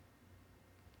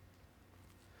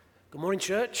Good morning,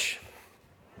 church.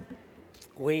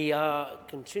 We are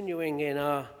continuing in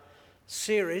our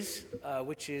series,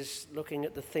 which is looking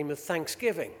at the theme of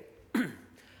Thanksgiving.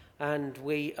 And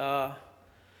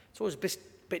it's always a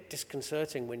bit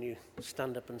disconcerting when you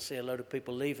stand up and see a load of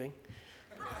people leaving.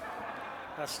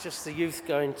 That's just the youth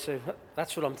going to,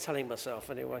 that's what I'm telling myself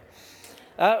anyway.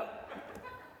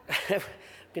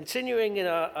 Continuing in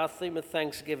our theme of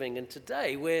Thanksgiving, and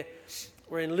today we're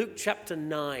in Luke chapter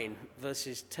 9,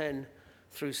 verses 10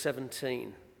 through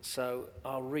 17. So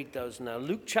I'll read those now.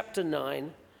 Luke chapter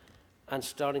 9, and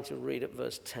starting to read at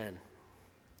verse 10.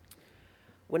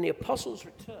 When the apostles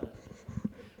returned,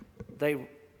 they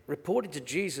reported to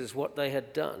Jesus what they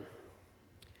had done.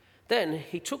 Then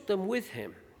he took them with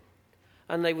him,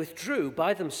 and they withdrew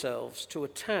by themselves to a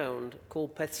town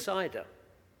called Bethsaida.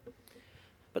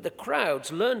 But the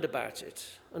crowds learned about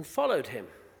it and followed him.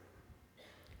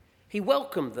 He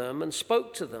welcomed them and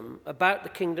spoke to them about the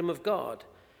kingdom of God,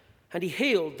 and he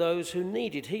healed those who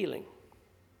needed healing.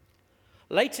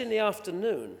 Late in the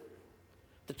afternoon,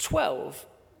 the 12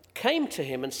 came to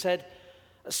him and said,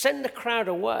 "Send the crowd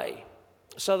away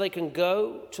so they can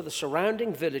go to the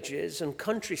surrounding villages and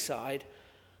countryside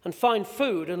and find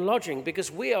food and lodging,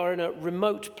 because we are in a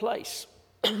remote place."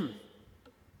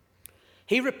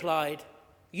 He replied,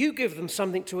 "You give them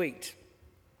something to eat."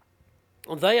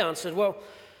 And they answered, "Well,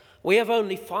 we have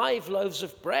only 5 loaves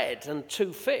of bread and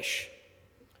 2 fish,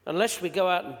 unless we go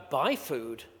out and buy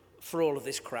food for all of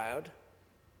this crowd."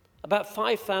 About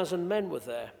 5,000 men were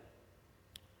there.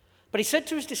 But he said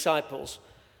to his disciples,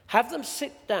 "Have them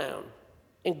sit down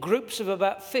in groups of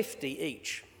about 50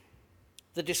 each."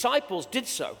 The disciples did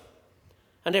so,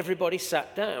 and everybody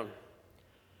sat down.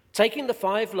 Taking the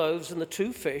 5 loaves and the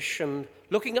 2 fish, and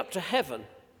looking up to heaven,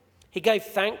 he gave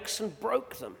thanks and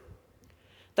broke them.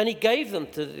 Then he gave them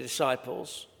to the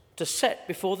disciples to set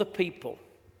before the people.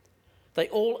 They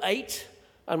all ate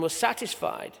and were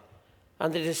satisfied,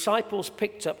 and the disciples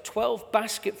picked up 12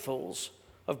 basketfuls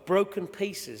of broken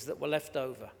pieces that were left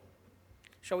over.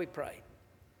 Shall we pray?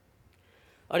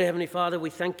 Our dear Heavenly Father, we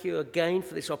thank you again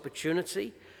for this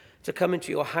opportunity to come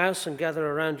into your house and gather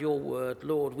around your word.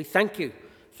 Lord, we thank you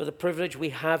for the privilege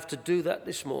we have to do that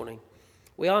this morning.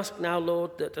 We ask now,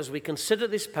 Lord, that as we consider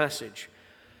this passage,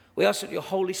 we ask that your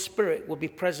Holy Spirit will be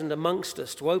present amongst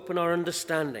us to open our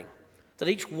understanding, that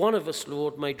each one of us,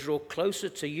 Lord, may draw closer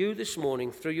to you this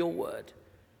morning through your word.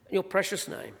 In your precious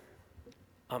name,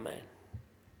 amen.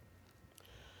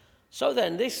 So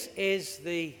then, this is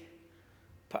the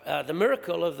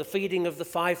miracle of the feeding of the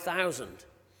 5,000.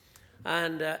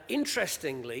 And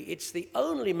interestingly, it's the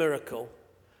only miracle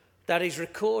that is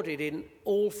recorded in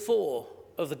all 4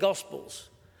 of the Gospels.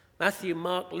 Matthew,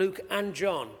 Mark, Luke, and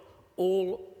John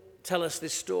all tell us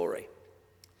this story.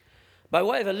 By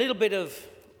way of a little bit of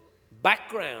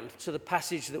background to the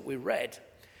passage that we read,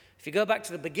 if you go back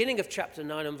to the beginning of chapter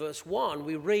 9 and verse 1,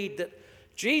 we read that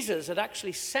Jesus had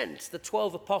actually sent the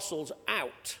 12 apostles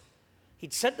out.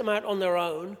 He'd sent them out on their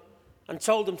own and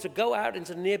told them to go out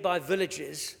into nearby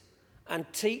villages and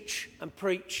teach and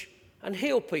preach and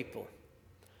heal people.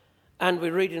 And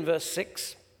we read in verse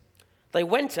 6, they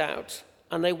went out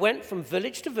and they went from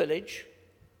village to village,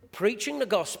 preaching the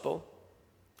gospel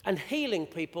and healing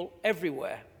people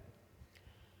everywhere.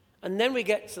 And then we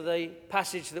get to the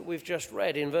passage that we've just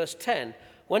read in verse 10.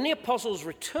 When the apostles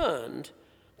returned,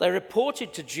 they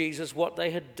reported to Jesus what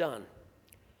they had done.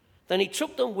 Then he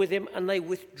took them with him, and they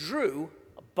withdrew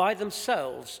by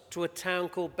themselves to a town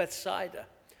called Bethsaida.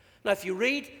 Now, if you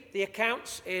read the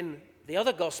accounts in the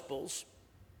other Gospels,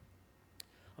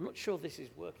 I'm not sure this is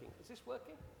working. Is this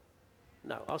working?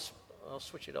 No, I'll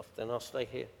switch it off then. I'll stay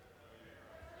here.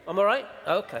 I'm all right?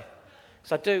 Okay.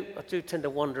 So I do tend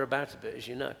to wander about a bit, as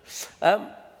you know.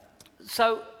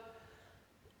 So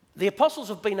the apostles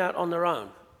have been out on their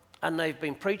own, and they've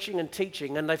been preaching and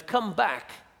teaching, and they've come back.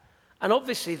 And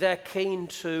obviously they're keen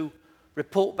to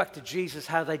report back to Jesus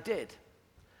how they did.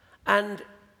 And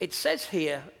it says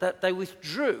here that they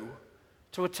withdrew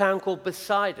to a town called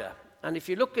Bethsaida. And if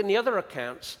you look in the other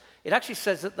accounts, it actually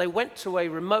says that they went to a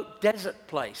remote desert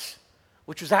place,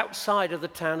 which was outside of the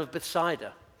town of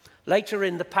Bethsaida. Later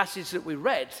in the passage that we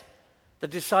read, the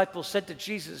disciples said to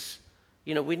Jesus,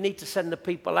 we need to send the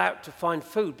people out to find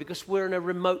food because we're in a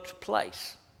remote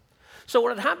place. So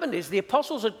what had happened is the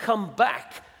apostles had come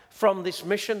back from this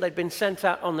mission. They'd been sent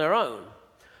out on their own,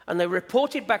 and they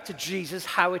reported back to Jesus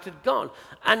how it had gone.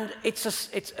 And it's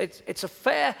a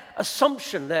fair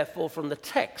assumption, therefore, from the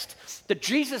text that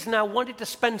Jesus now wanted to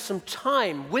spend some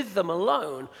time with them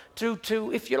alone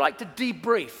to if you like, to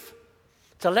debrief,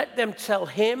 to let them tell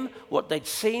him what they'd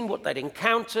seen, what they'd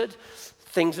encountered,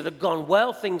 things that have gone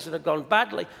well, things that have gone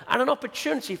badly, and an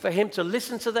opportunity for him to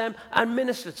listen to them and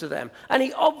minister to them. And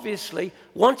he obviously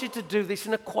wanted to do this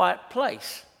in a quiet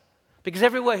place, because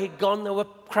everywhere he'd gone, there were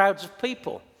crowds of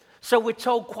people. So we're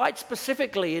told quite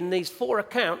specifically in these 4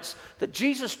 accounts that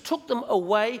Jesus took them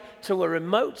away to a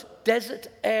remote desert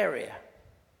area.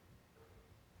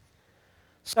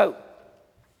 So,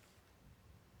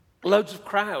 loads of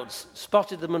crowds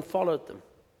spotted them and followed them.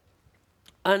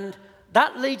 And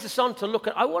that leads us on to look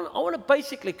at, I want to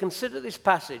basically consider this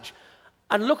passage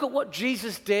and look at what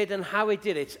Jesus did and how he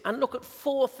did it, and look at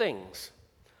 4 things.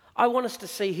 I want us to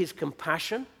see his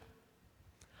compassion.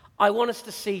 I want us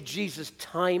to see Jesus'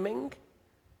 timing.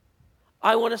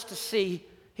 I want us to see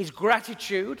his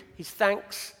gratitude, his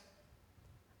thanks.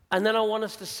 And then I want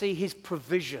us to see his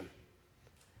provision.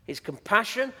 His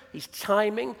compassion, his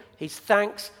timing, his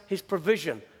thanks, his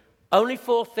provision. Only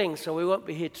 4 things, so we won't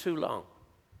be here too long.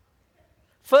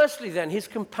 Firstly then, his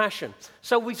compassion.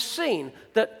 So we've seen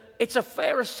that it's a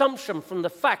fair assumption from the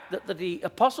fact that the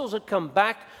apostles had come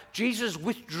back, Jesus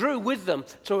withdrew with them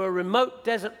to a remote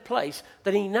desert place,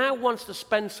 that he now wants to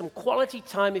spend some quality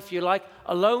time, if you like,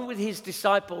 alone with his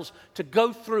disciples to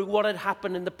go through what had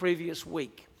happened in the previous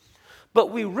week.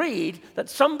 But we read that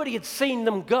somebody had seen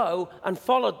them go and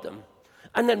followed them.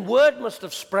 And then word must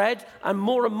have spread, and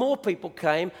more people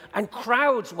came, and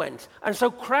crowds went. And so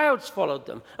crowds followed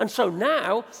them. And so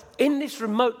now, in this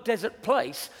remote desert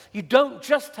place, you don't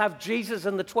just have Jesus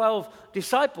and the 12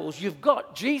 disciples. You've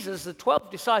got Jesus, the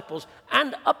 12 disciples,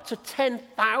 and up to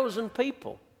 10,000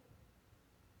 people.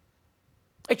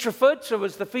 It's referred to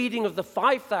as the feeding of the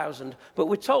 5,000, but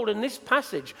we're told in this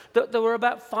passage that there were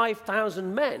about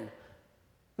 5,000 men.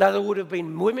 Now, there would have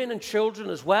been women and children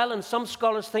as well, and some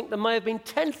scholars think there may have been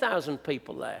 10,000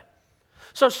 people there.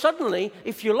 So suddenly,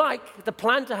 if you like, the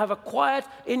plan to have a quiet,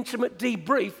 intimate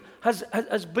debrief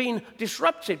has been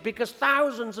disrupted, because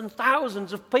thousands and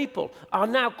thousands of people are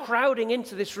now crowding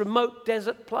into this remote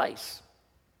desert place.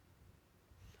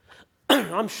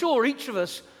 I'm sure each of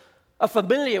us are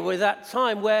familiar with that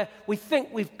time where we think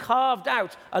we've carved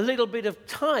out a little bit of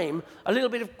time, a little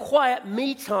bit of quiet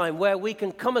me time, where we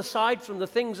can come aside from the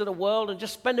things of the world and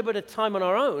just spend a bit of time on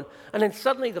our own. And then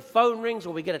suddenly the phone rings,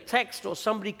 or we get a text, or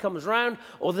somebody comes around,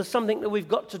 or there's something that we've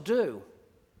got to do.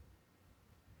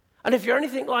 And if you're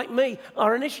anything like me,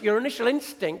 your initial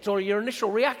instinct or your initial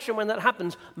reaction when that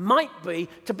happens might be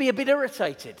to be a bit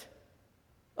irritated.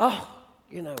 Oh,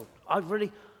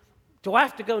 do I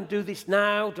have to go and do this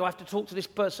now? Do I have to talk to this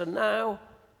person now?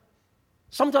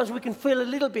 Sometimes we can feel a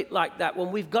little bit like that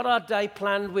when we've got our day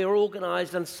planned, we're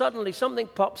organized, and suddenly something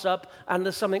pops up and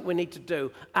there's something we need to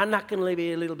do. And that can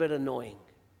be a little bit annoying.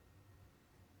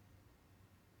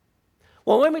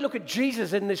 Well, when we look at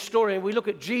Jesus in this story and we look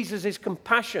at Jesus'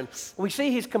 compassion, we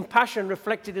see his compassion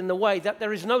reflected in the way that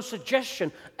there is no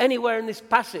suggestion anywhere in this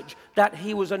passage that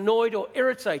he was annoyed or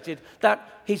irritated, that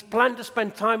his plan to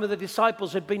spend time with the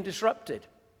disciples had been disrupted.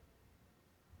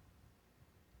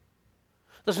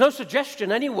 There's no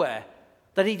suggestion anywhere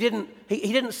that he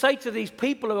didn't say to these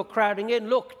people who are crowding in,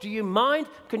 look, do you mind?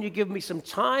 Can you give me some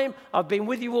time? I've been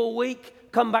with you all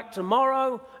week. Come back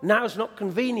tomorrow. Now's not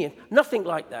convenient. Nothing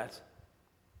like that.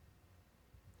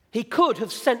 He could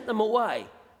have sent them away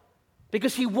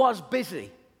because he was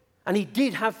busy and he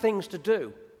did have things to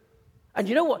do. And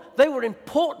you know what? They were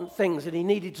important things that he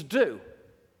needed to do.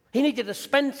 He needed to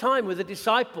spend time with the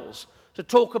disciples to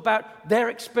talk about their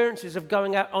experiences of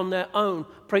going out on their own,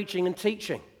 preaching and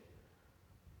teaching.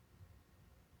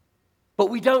 But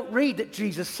we don't read that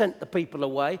Jesus sent the people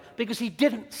away, because he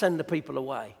didn't send the people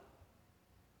away.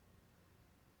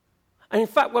 And in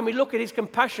fact, when we look at his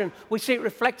compassion, we see it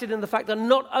reflected in the fact that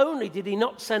not only did he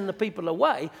not send the people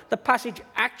away, the passage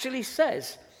actually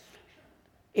says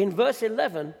in verse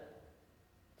 11,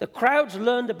 the crowds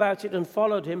learned about it and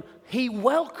followed him. He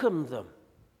welcomed them.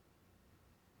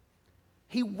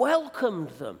 He welcomed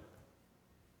them.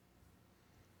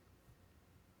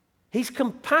 His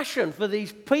compassion for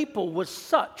these people was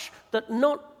such that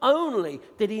not only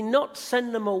did he not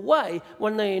send them away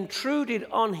when they intruded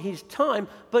on his time,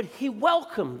 but he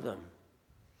welcomed them.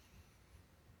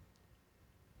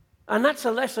 And that's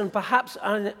a lesson perhaps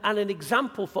and an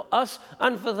example for us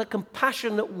and for the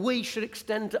compassion that we should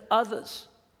extend to others.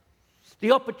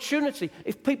 The opportunity,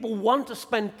 if people want to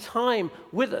spend time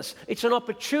with us, it's an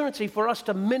opportunity for us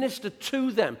to minister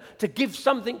to them, to give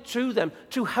something to them,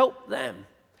 to help them.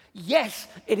 Yes,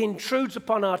 it intrudes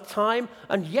upon our time,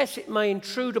 and yes, it may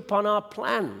intrude upon our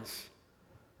plans.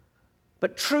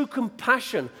 But true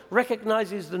compassion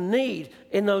recognizes the need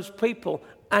in those people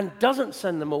and doesn't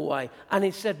send them away, and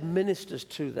instead ministers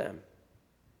to them.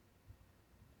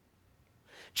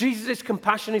 Jesus'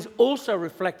 compassion is also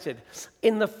reflected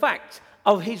in the fact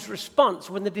of his response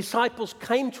when the disciples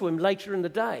came to him later in the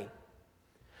day.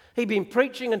 He'd been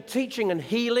preaching and teaching and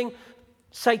healing,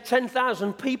 say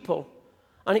 10,000 people,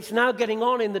 and it's now getting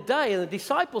on in the day, and the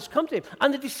disciples come to him.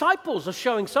 And the disciples are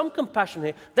showing some compassion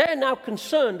here. They're now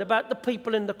concerned about the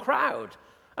people in the crowd.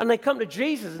 And they come to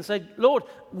Jesus and say, Lord,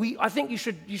 I think you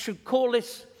should call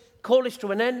this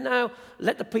to an end now.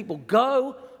 Let the people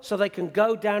go so they can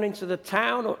go down into the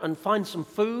town and find some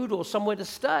food or somewhere to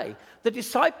stay. The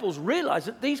disciples realized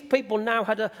that these people now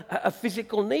had a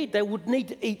physical need. They would need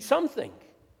to eat something.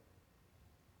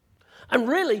 And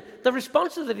really, the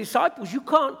response of the disciples, you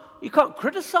can't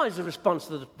criticize the response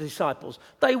of the disciples.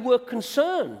 They were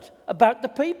concerned about the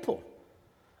people.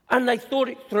 And they thought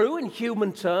it through in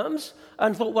human terms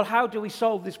and thought, well, how do we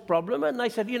solve this problem? And they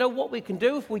said, you know what we can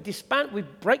do if we disband, we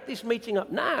break this meeting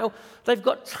up now. They've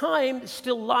got time, it's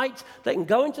still light. They can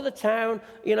go into the town,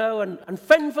 and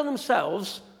fend for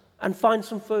themselves and find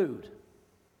some food.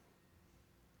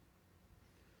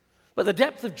 But the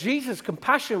depth of Jesus'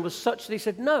 compassion was such that he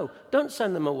said, no, don't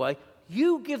send them away.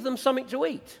 You give them something to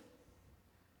eat.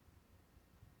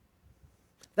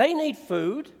 They need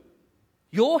food.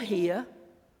 You're here.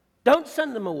 Don't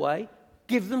send them away.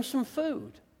 Give them some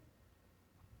food.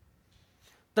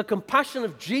 The compassion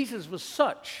of Jesus was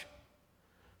such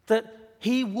that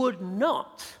he would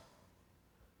not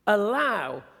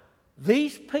allow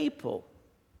these people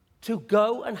to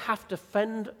go and have to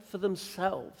fend for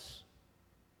themselves.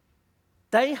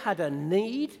 They had a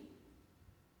need,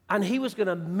 and he was going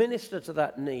to minister to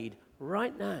that need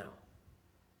right now.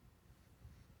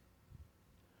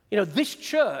 This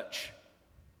church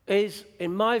is,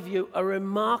 in my view, a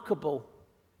remarkable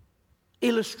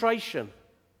illustration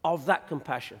of that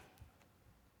compassion.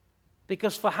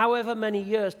 Because for however many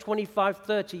years, 25,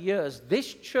 30 years,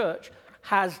 this church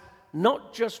has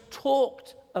not just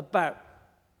talked about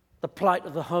the plight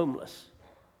of the homeless.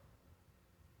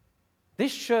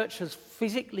 This church has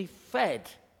physically fed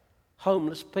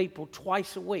homeless people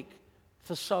twice a week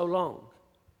for so long.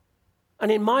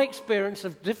 And in my experience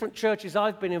of different churches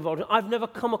I've been involved in, I've never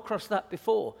come across that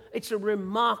before. It's a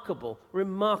remarkable,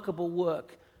 remarkable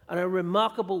work and a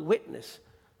remarkable witness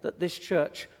that this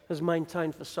church has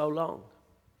maintained for so long.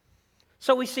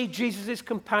 So we see Jesus'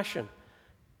 compassion.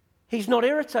 He's not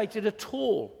irritated at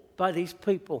all by these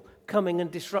people coming and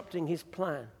disrupting his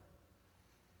plan.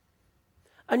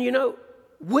 And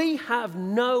we have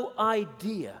no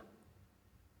idea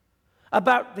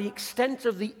about the extent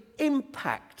of the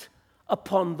impact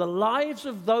upon the lives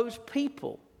of those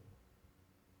people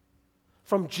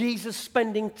from Jesus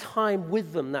spending time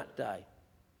with them that day.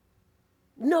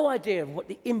 No idea of what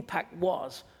the impact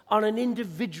was on an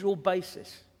individual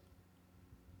basis.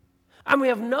 And we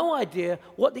have no idea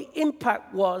what the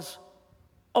impact was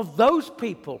of those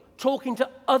people talking to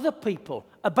other people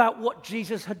about what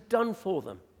Jesus had done for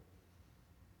them.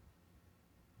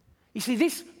 You see,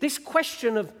 this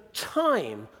question of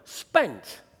time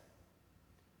spent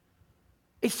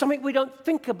is something we don't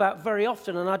think about very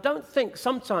often, and I don't think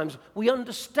sometimes we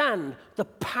understand the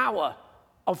power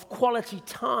of quality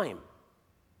time.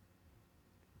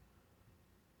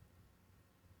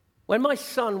 When my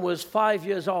son was 5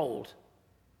 years old,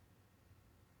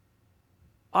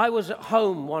 I was at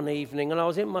home one evening and I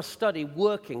was in my study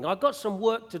working. I got some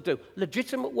work to do,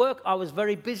 legitimate work. I was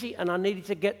very busy and I needed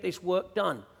to get this work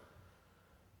done.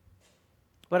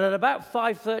 But at about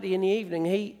 5:30 in the evening,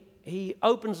 he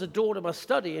opens the door to my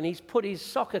study and he's put his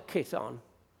soccer kit on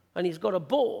and he's got a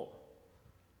ball.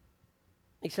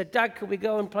 He said, "Dad, could we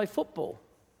go and play football?"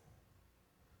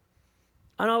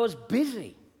 And I was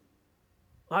busy.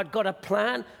 I'd got a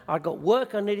plan. I'd got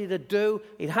work I needed to do.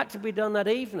 It had to be done that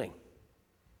evening.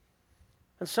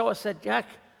 And so I said, "Jack,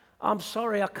 I'm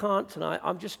sorry I can't tonight.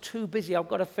 I'm just too busy. I've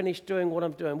got to finish doing what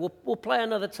I'm doing. We'll play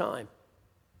another time."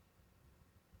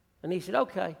 And he said,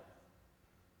 "Okay."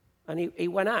 And he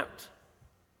went out.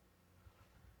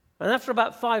 And after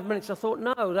about 5 minutes, I thought,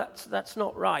 no, that's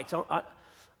not right.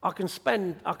 I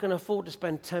can afford to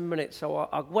spend 10 minutes. So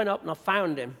I went up and I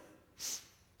found him.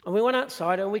 And we went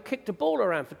outside and we kicked a ball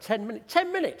around for 10 minutes.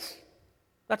 10 minutes.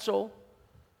 That's all.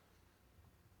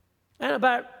 And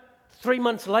about 3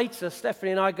 months later,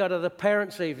 Stephanie and I go to the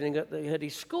parents' evening at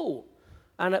his school.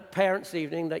 And at parents'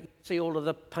 evening, they see all of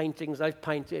the paintings they've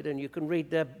painted, and you can read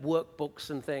their workbooks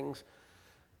and things.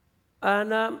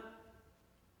 And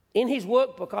in his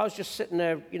workbook, I was just sitting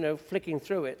there, flicking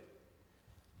through it.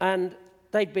 And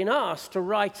they'd been asked to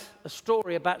write a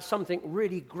story about something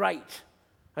really great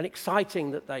and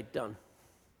exciting that they'd done.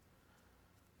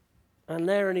 And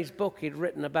there in his book, he'd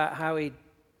written about how he'd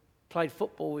played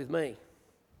football with me.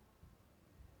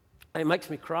 And it makes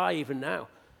me cry even now.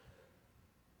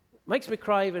 It makes me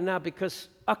cry even now because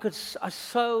I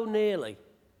so nearly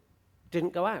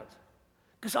didn't go out.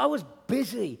 Because I was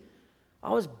busy.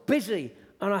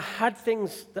 And I had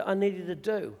things that I needed to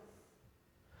do.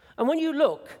 And when you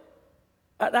look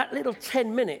at that little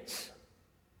 10 minutes,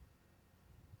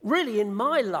 really in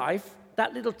my life,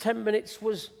 that little 10 minutes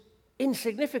was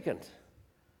insignificant.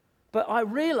 But I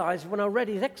realized when I read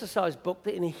his exercise book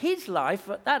that in his life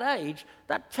at that age,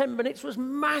 that 10 minutes was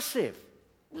massive.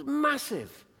 It was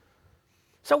massive.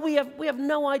 So we have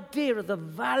no idea of the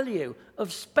value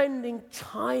of spending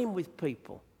time with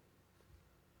people.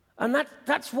 And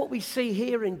that's what we see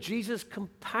here in Jesus'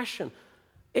 compassion.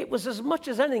 It was as much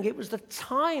as anything, it was the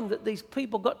time that these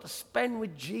people got to spend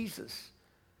with Jesus.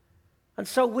 And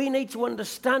so we need to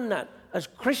understand that as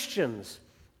Christians,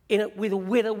 with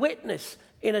a witness,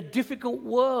 in a difficult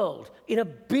world, in a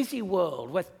busy world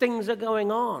where things are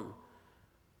going on.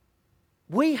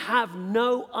 We have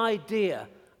no idea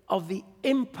of the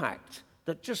impact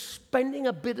that just spending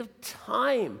a bit of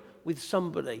time with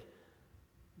somebody,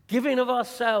 giving of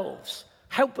ourselves,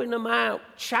 helping them out,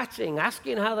 chatting,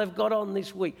 asking how they've got on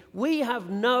this week. We have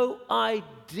no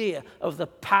idea of the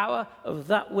power of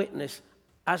that witness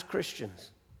as Christians.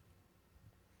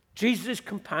 Jesus'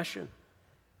 compassion.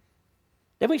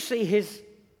 Then we see his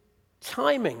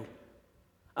timing.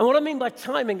 And what I mean by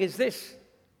timing is this.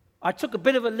 I took a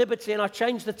bit of a liberty and I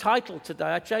changed the title today.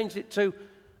 I changed it to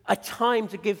A Time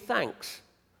to Give Thanks.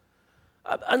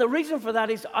 And the reason for that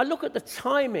is I look at the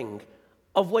timing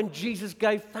of when Jesus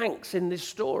gave thanks in this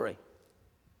story.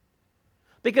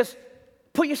 Because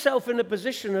put yourself in the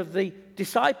position of the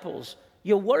disciples.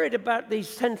 You're worried about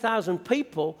these 10,000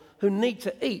 people who need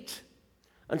to eat.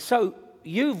 And so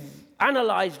you've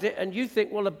analyzed it and you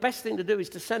think, well, the best thing to do is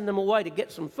to send them away to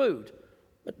get some food,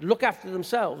 look after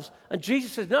themselves. And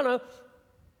Jesus says, no,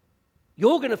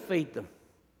 you're going to feed them.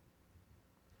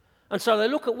 And so they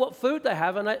look at what food they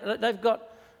have, and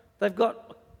they've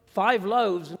got 5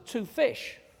 loaves and 2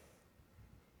 fish.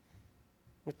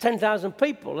 10,000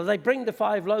 people, and they bring the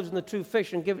 5 loaves and the 2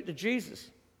 fish and give it to Jesus.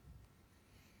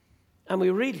 And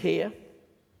we read here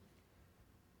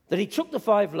that he took the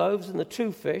 5 loaves and the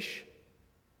 2 fish,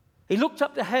 he looked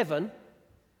up to heaven,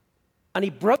 and he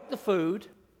broke the food,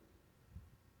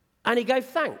 and he gave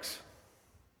thanks.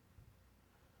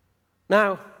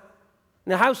 Now,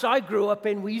 in the house I grew up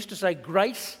in, we used to say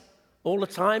grace all the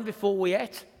time before we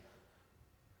ate,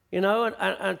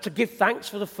 and to give thanks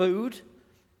for the food.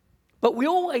 But we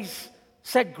always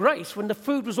said grace when the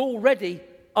food was already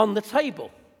on the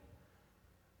table.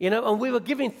 And we were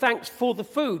giving thanks for the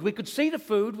food. We could see the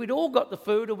food, we'd all got the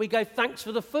food, and we gave thanks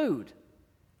for the food.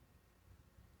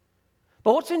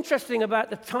 But what's interesting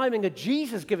about the timing of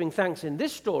Jesus giving thanks in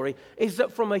this story is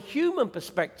that from a human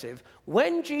perspective,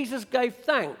 when Jesus gave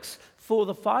thanks for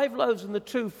the 5 loaves and the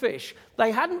 2 fish,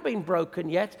 they hadn't been broken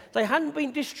yet, they hadn't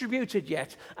been distributed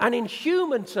yet, and in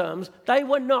human terms, they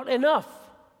were not enough.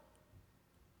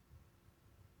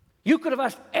 You could have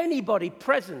asked anybody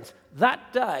present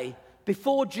that day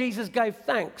before Jesus gave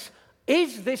thanks,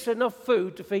 is this enough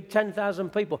food to feed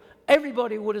 10,000 people?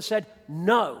 Everybody would have said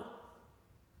no.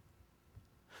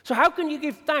 So how can you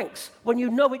give thanks when you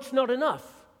know it's not enough?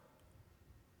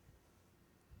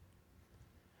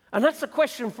 And that's the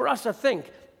question for us, I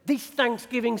think, this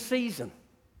Thanksgiving season.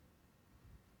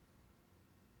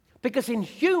 Because in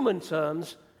human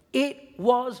terms, it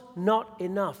was not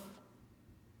enough.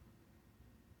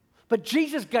 But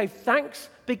Jesus gave thanks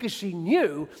because he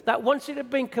knew that once it had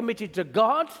been committed to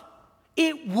God,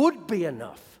 it would be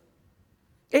enough.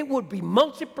 It would be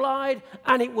multiplied,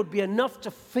 and it would be enough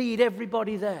to feed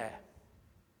everybody there.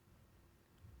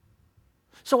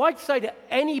 So I'd say to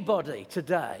anybody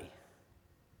today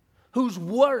who's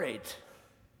worried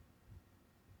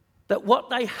that what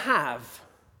they have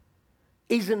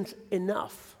isn't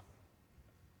enough,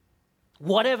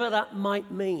 whatever that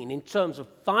might mean in terms of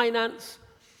finance,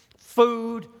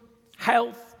 food,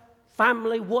 health,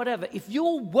 family, whatever, if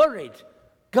you're worried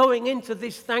going into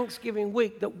this Thanksgiving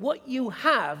week that what you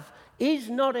have is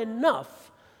not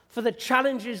enough for the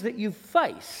challenges that you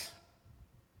face,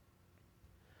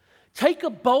 take a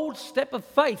bold step of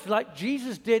faith like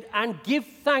Jesus did and give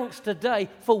thanks today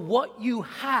for what you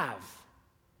have.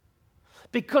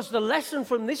 Because the lesson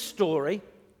from this story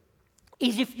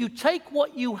is if you take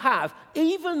what you have,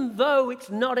 even though it's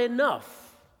not enough,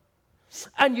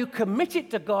 and you commit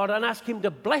it to God and ask him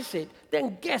to bless it,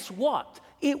 then guess what?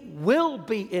 It will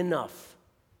be enough.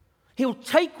 He'll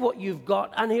take what you've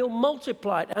got and he'll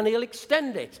multiply it and he'll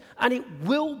extend it and it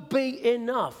will be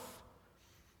enough.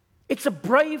 It's a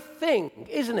brave thing,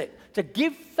 isn't it, to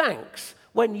give thanks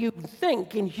when you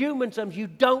think in human terms you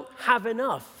don't have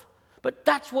enough. But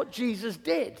that's what Jesus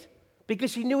did,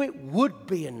 because he knew it would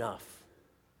be enough.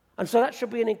 And so that should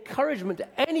be an encouragement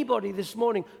to anybody this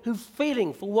morning who's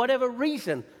feeling, for whatever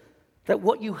reason, that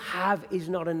what you have is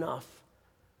not enough.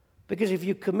 Because if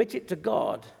you commit it to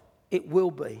God, it will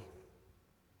be.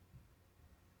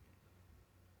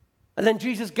 And then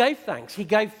Jesus gave thanks. He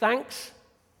gave thanks.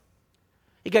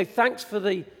 He gave thanks for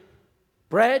the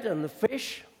bread and the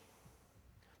fish.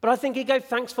 But I think he gave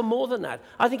thanks for more than that.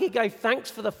 I think he gave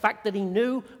thanks for the fact that he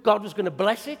knew God was going to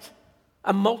bless it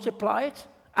and multiply it,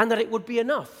 and that it would be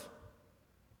enough.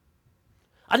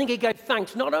 I think he gave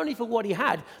thanks not only for what he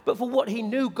had, but for what he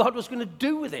knew God was going to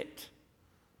do with it.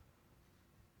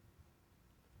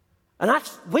 And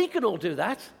we can all do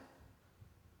that.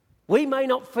 We may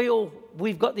not feel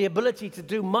we've got the ability to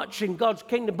do much in God's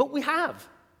kingdom, but we have.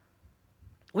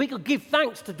 We could give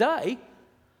thanks today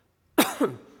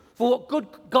for what good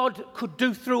God could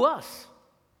do through us.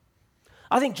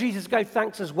 I think Jesus gave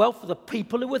thanks as well for the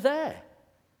people who were there.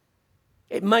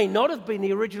 It may not have been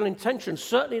the original intention,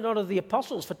 certainly not of the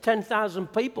apostles, for 10,000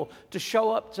 people to show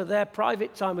up to their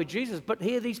private time with Jesus, but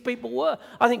here these people were.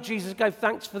 I think Jesus gave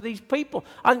thanks for these people.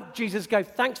 I think Jesus gave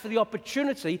thanks for the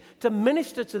opportunity to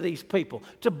minister to these people,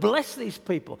 to bless these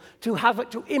people,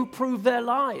 to improve their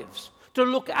lives, to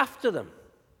look after them.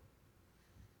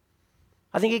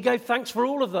 I think he gave thanks for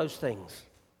all of those things.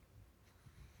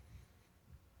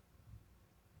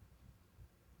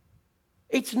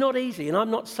 It's not easy, and I'm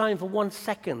not saying for 1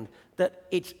 second that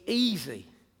it's easy.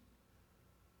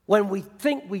 When we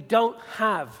think we don't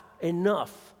have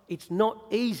enough, it's not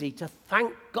easy to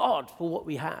thank God for what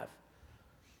we have.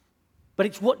 But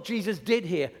it's what Jesus did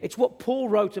here. It's what Paul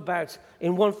wrote about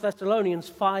in 1 Thessalonians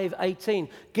 5:18.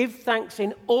 Give thanks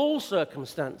in all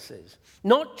circumstances,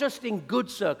 not just in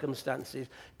good circumstances.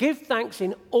 Give thanks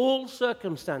in all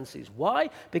circumstances. Why?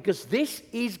 Because this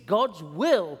is God's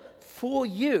will for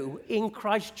you in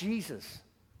Christ Jesus.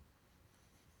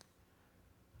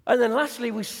 And then lastly,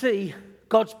 we see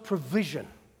God's provision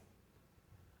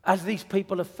as these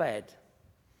people are fed.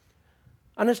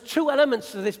 And there's two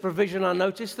elements to this provision I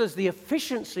noticed. There's the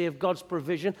efficiency of God's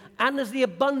provision and there's the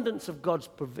abundance of God's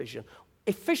provision.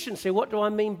 Efficiency, what do I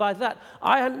mean by that?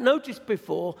 I hadn't noticed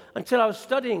before until I was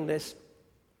studying this,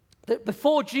 that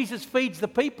before Jesus feeds the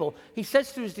people, he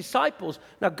says to his disciples,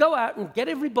 now go out and get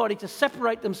everybody to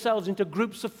separate themselves into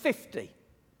groups of 50.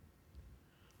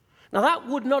 Now that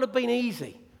would not have been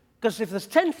easy, because if there's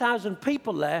 10,000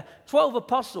 people there, 12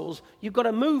 apostles, you've got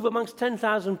to move amongst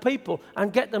 10,000 people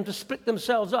and get them to split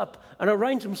themselves up and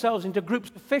arrange themselves into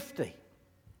groups of 50.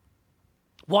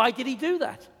 Why did he do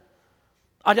that?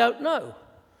 I don't know.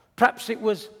 Perhaps it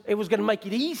was going to make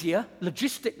it easier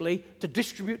logistically to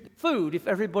distribute food if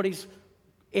everybody's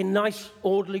in nice,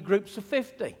 orderly groups of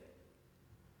 50.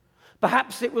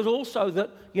 Perhaps it was also that,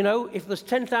 if there's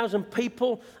 10,000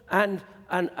 people and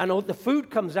all the food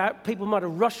comes out, people might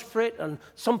have rushed for it, and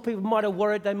some people might have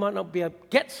worried they might not be able to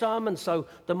get some, and so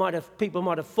people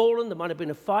might have fallen, there might have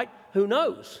been a fight, who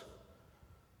knows?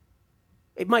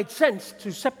 It made sense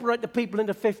to separate the people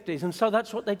into 50s, and so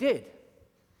that's what they did.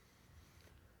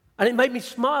 And it made me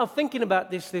smile thinking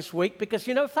about this week, because,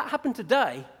 if that happened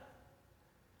today,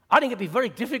 I think it'd be very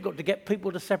difficult to get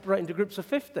people to separate into groups of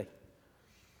 50.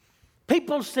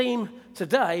 People seem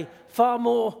today far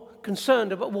more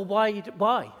concerned about, well,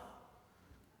 why?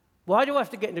 Why do I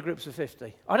have to get into groups of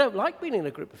 50? I don't like being in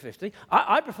a group of 50.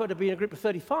 I prefer to be in a group of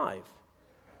 35.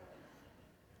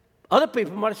 Other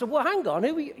people might have said, well, hang on,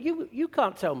 you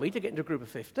can't tell me to get into a group of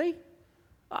 50.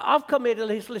 I've come here to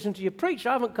listen to you preach.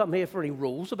 I haven't come here for any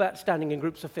rules about standing in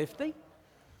groups of 50.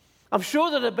 I'm sure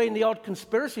that there have been the odd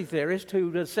conspiracy theorist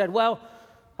who has said, well,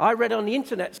 I read on the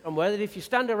internet somewhere that if you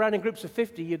stand around in groups of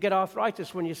 50, you get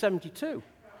arthritis when you're 72.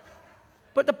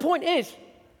 But the point is,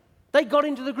 they got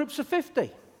into the groups of 50.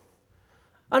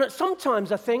 And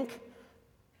sometimes I think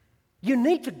you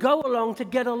need to go along to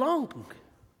get along.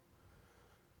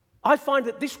 I find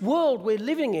that this world we're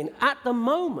living in at the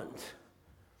moment,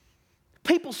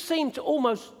 people seem to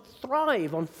almost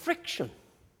thrive on friction,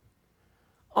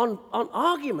 on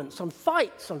arguments, on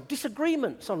fights, on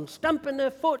disagreements, on stamping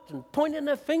their foot and pointing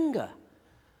their finger.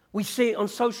 We see it on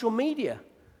social media.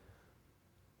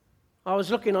 I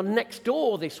was looking on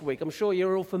Nextdoor this week. I'm sure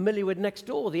you're all familiar with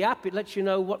Nextdoor, the app. It lets you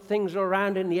know what things are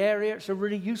around in the area. It's a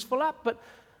really useful app. But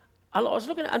I was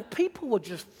looking at it, and people were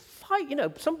just fighting.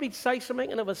 Somebody'd say something,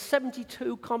 and there were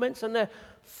 72 comments, and they're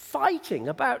fighting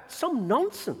about some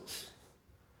nonsense.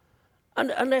 And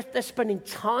they're spending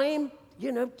time,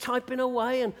 typing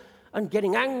away and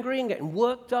getting angry and getting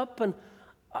worked up. And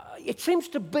It seems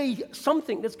to be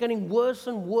something that's getting worse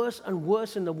and worse and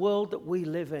worse in the world that we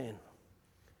live in.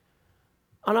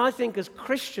 And I think as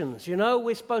Christians,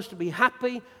 we're supposed to be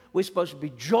happy. We're supposed to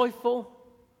be joyful.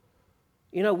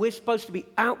 We're supposed to be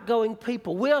outgoing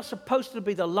people. We are supposed to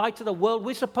be the light of the world.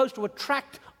 We're supposed to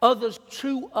attract others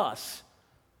to us.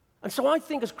 And so I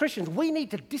think as Christians, we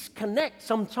need to disconnect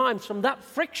sometimes from that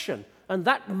friction and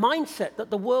that mindset that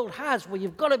the world has, where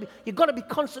you've got to be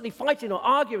constantly fighting or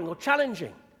arguing or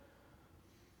challenging.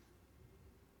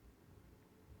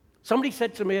 Somebody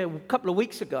said to me a couple of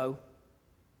weeks ago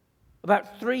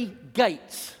about 3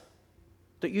 gates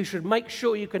that you should make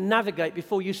sure you can navigate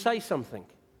before you say something.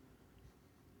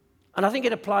 And I think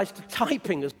it applies to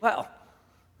typing as well,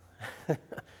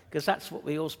 because that's what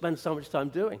we all spend so much time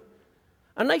doing.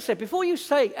 And they said, before you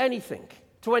say anything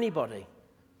to anybody,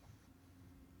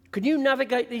 can you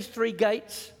navigate these 3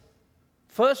 gates?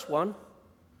 First one,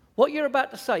 what you're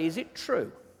about to say, is it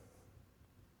true?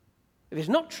 If it's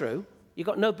not true, you've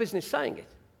got no business saying it.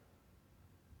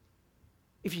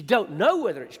 If you don't know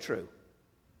whether it's true,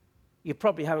 you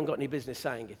probably haven't got any business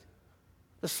saying it.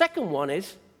 The second one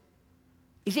is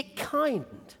it kind?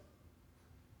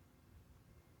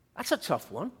 That's a tough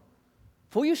one.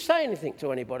 Before you say anything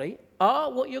to anybody,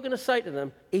 what you're going to say to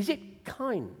them, is it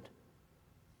kind?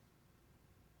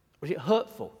 Or is it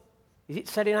hurtful? Is it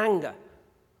said in anger?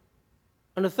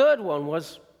 And the third one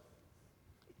was,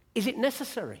 is it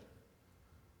necessary?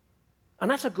 And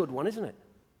that's a good one, isn't it?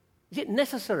 Is it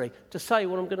necessary to say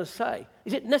what I'm going to say?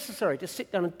 Is it necessary to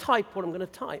sit down and type what I'm going to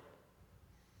type?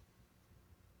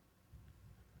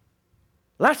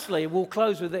 Lastly, we'll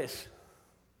close with this,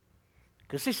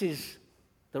 because this is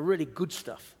the really good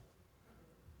stuff.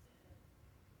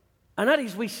 And that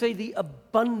is, we see the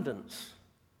abundance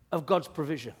of God's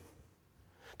provision.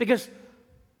 Because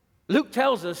Luke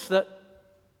tells us that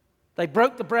they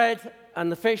broke the bread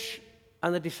and the fish,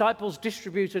 and the disciples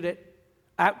distributed it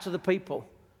out to the people.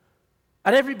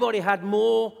 And everybody had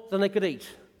more than they could eat.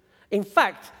 In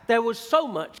fact, there was so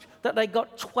much that they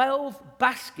got 12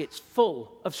 baskets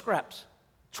full of scraps.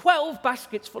 12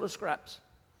 baskets full of scraps.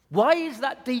 Why is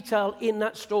that detail in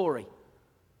that story?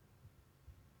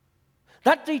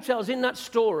 That detail is in that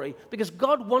story because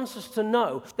God wants us to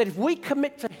know that if we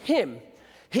commit to Him,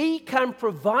 He can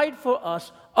provide for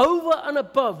us over and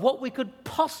above what we could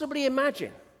possibly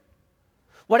imagine.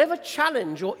 Whatever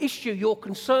challenge or issue you're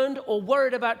concerned or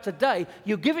worried about today,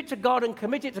 you give it to God and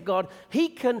commit it to God. He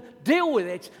can deal with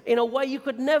it in a way you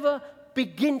could never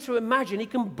begin to imagine. He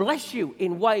can bless you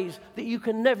in ways that you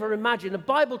can never imagine. The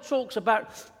Bible talks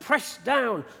about pressed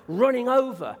down, running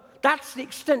over. That's the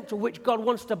extent to which God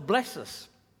wants to bless us.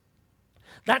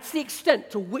 That's the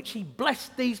extent to which He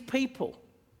blessed these people.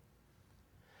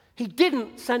 He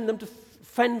didn't send them to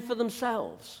fend for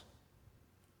themselves.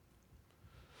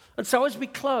 And so as we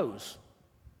close,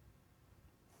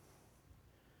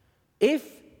 if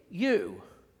you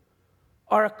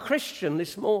are a Christian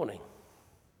this morning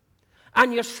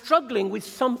and you're struggling with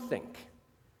something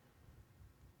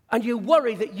and you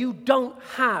worry that you don't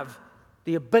have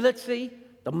the ability,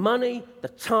 the money, the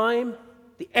time,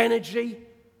 the energy,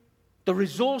 the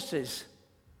resources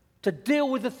to deal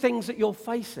with the things that you're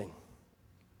facing,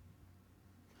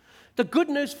 the good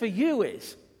news for you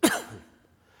is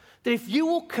that if you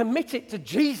will commit it to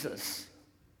Jesus,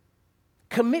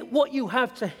 commit what you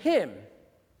have to Him,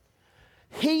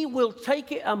 He will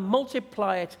take it and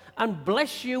multiply it and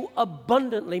bless you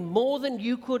abundantly, more than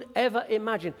you could ever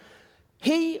imagine.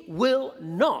 He will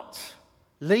not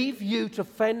leave you to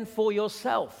fend for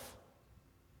yourself.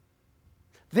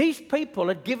 These people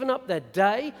had given up their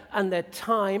day and their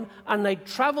time, and they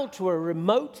traveled to a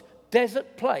remote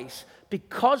desert place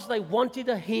because they wanted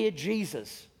to hear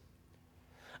Jesus.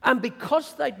 And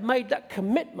because they'd made that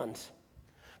commitment,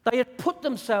 they had put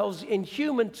themselves, in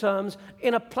human terms,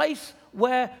 in a place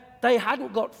where they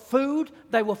hadn't got food,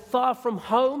 they were far from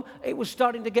home, it was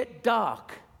starting to get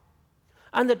dark.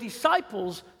 And the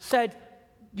disciples said,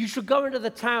 you should go into the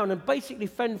town and basically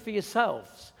fend for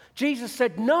yourselves. Jesus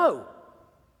said, no.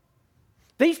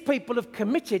 These people have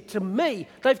committed to me.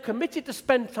 They've committed to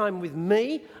spend time with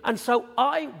me, and so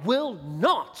I will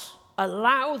not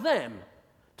allow them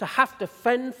to have to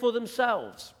fend for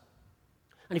themselves.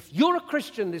 And if you're a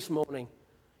Christian this morning,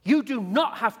 you do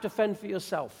not have to fend for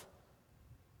yourself.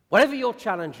 Whatever your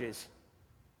challenge is,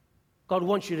 God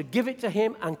wants you to give it to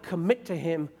Him and commit to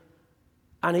Him,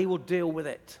 and He will deal with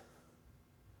it.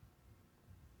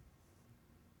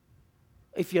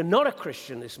 If you're not a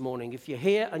Christian this morning, if you're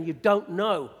here and you don't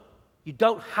know, you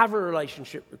don't have a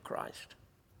relationship with Christ,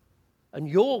 and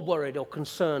you're worried or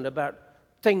concerned about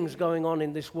things going on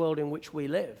in this world in which we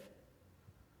live,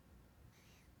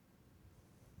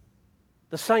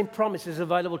 the same promise is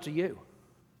available to you.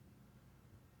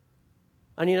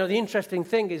 And you know, the interesting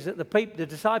thing is that the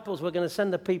disciples were going to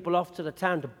send the people off to the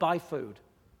town to buy food.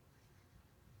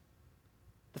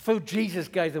 The food Jesus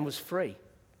gave them was free.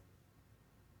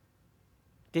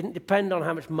 Didn't depend on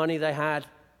how much money they had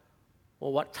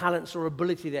or what talents or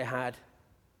ability they had.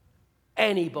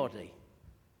 Anybody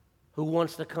who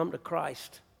wants to come to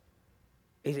Christ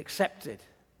is accepted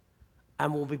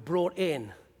and will be brought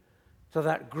in to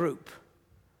that group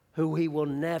who he will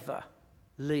never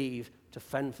leave to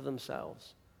fend for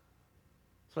themselves.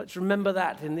 So let's remember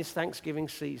that in this Thanksgiving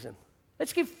season.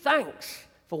 Let's give thanks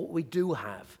for what we do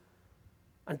have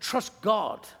and trust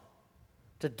God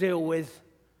to deal with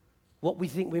what we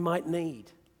think we might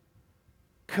need.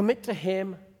 Commit to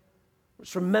him.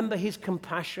 Let's remember his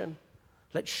compassion.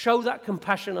 Let's show that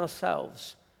compassion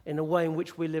ourselves in the way in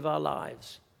which we live our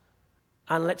lives.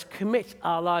 And let's commit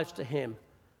our lives to him.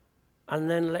 And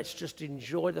then let's just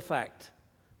enjoy the fact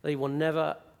that he will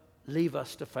never leave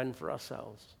us to fend for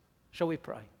ourselves. Shall we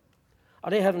pray? Our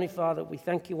dear Heavenly Father, we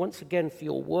thank you once again for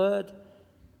your word.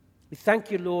 We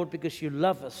thank you, Lord, because you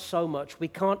love us so much. We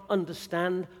can't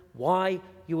understand why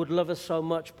you would love us so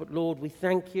much, but Lord, we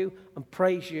thank you and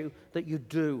praise you that you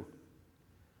do.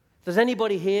 If there's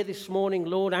anybody here this morning,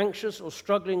 Lord, anxious or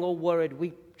struggling or worried,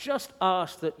 we just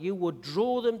ask that you would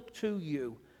draw them to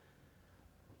you.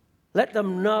 Let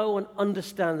them know and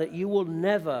understand that you will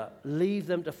never leave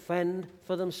them to fend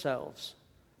for themselves.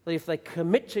 That if they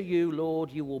commit to you,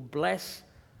 Lord, you will bless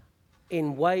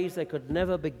in ways they could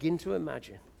never begin to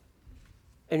imagine.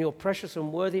 In your precious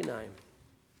and worthy name,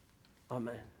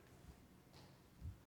 amen.